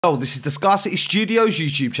Oh, this is the Scarcity Studios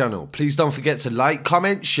YouTube channel. Please don't forget to like,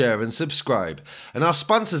 comment, share and subscribe. And our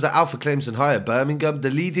sponsors are Alpha Claims and Hire Birmingham, the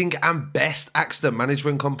leading and best accident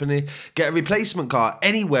management company. Get a replacement car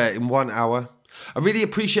anywhere in 1 hour. I really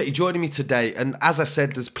appreciate you joining me today, and as I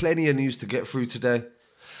said, there's plenty of news to get through today.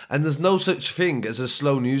 And there's no such thing as a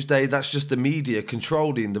slow news day, that's just the media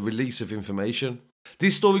controlling the release of information.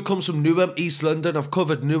 This story comes from Newham, East London. I've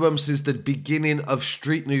covered Newham since the beginning of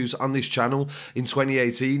street news on this channel in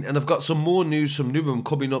 2018, and I've got some more news from Newham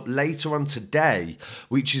coming up later on today,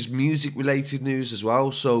 which is music related news as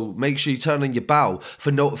well, so make sure you turn on your bell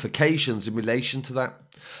for notifications in relation to that.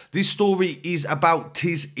 This story is about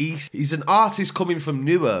Tiz East. He's an artist coming from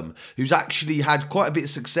Newham who's actually had quite a bit of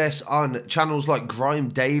success on channels like Grime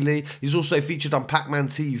Daily. He's also featured on Pac-Man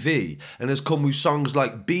TV and has come with songs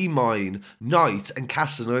like Be Mine, Night and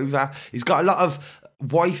Casanova. He's got a lot of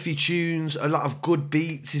wifey tunes, a lot of good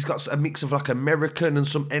beats. He's got a mix of like American and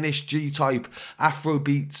some NSG type Afro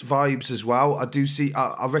beats vibes as well.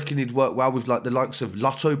 I reckon he'd work well with like the likes of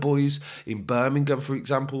Lotto Boys in Birmingham, for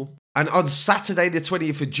example. And on Saturday the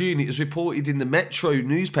 20th of June, it was reported in the Metro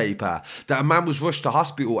newspaper that a man was rushed to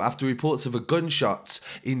hospital after reports of a gunshot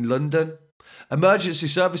in London. Emergency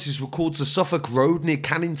services were called to Suffolk Road near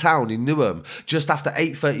Canning Town in Newham just after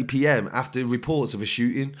 8:30 PM after reports of a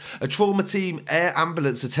shooting. A trauma team air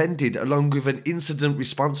ambulance attended along with an incident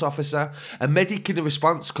response officer, a medic in a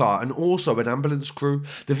response car and also an ambulance crew.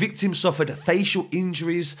 The victim suffered facial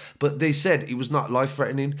injuries, but they said it was not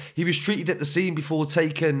life-threatening. He was treated at the scene before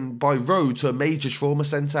taken by road to a major trauma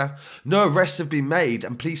centre. No arrests have been made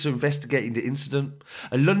and police are investigating the incident.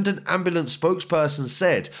 A London ambulance spokesperson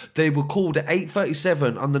said they were called at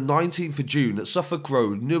 8:37 on the 19th of June at Suffolk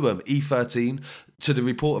Road, Newham, E13, to the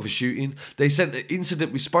report of a shooting. They sent an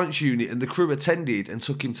incident response unit and the crew attended and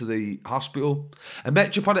took him to the hospital. A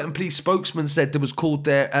Metropolitan Police spokesman said they was called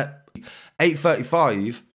there at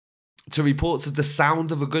 8:35 to reports of the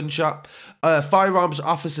sound of a gunshot. Firearms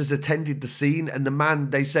officers attended the scene and the man,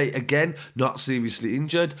 they say again, not seriously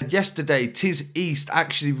injured. Yesterday, Tiz East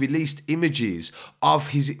actually released images of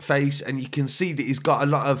his face and you can see that he's got a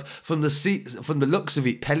lot of, from the looks of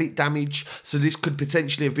it, pellet damage. So this could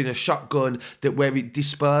potentially have been a shotgun that where it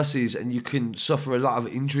disperses and you can suffer a lot of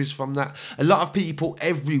injuries from that. A lot of people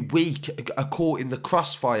every week are caught in the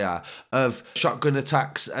crossfire of shotgun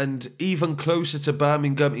attacks, and even closer to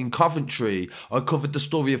Birmingham in Coventry, I covered the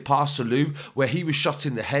story of Parsalou, where he was shot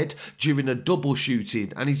in the head during a double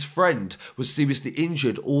shooting and his friend was seriously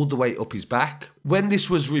injured all the way up his back. When this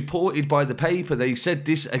was reported by the paper, they said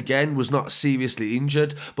this again was not seriously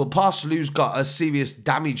injured, but Parsalou's got a serious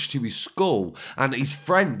damage to his skull and his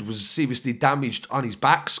friend was seriously damaged on his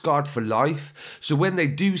back, scarred for life. So when they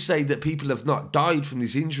do say that people have not died from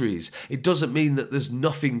these injuries, it doesn't mean that there's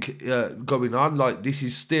nothing going on. Like, this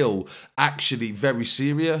is still actually very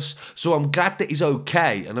serious. So I'm glad that he's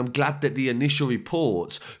okay, and I'm glad that the initial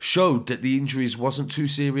reports showed that the injuries wasn't too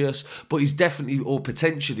serious, but he's definitely or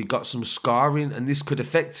potentially got some scarring and this could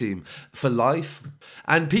affect him for life.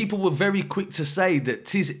 And people were very quick to say that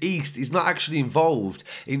Tiz East is not actually involved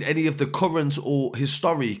in any of the current or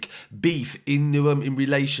historic beef in Newham in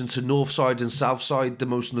relation to Northside and Southside, the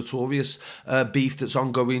most notorious beef that's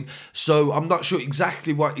ongoing. So I'm not sure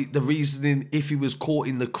exactly what the reasoning if he was caught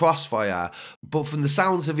in the crossfire, but from the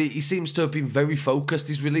sounds of it, he seems to have been very focused.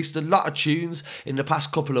 He's released a lot of tunes in the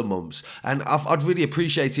past couple of months, and I'd really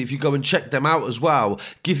appreciate it if you go and check them out as well.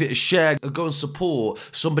 Give it a share, go and support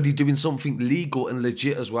somebody doing something legal and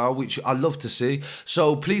legit as well, which I love to see.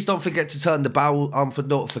 So please don't forget to turn the bell on for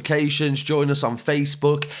notifications. Join us on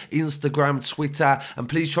Facebook, Instagram, Twitter, and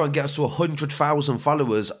please try and get us to 100,000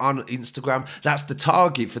 followers on Instagram. That's the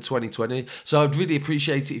target for 2020. So I'd really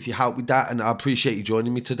appreciate it if you help with that, and I appreciate you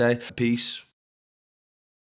joining me today. Peace.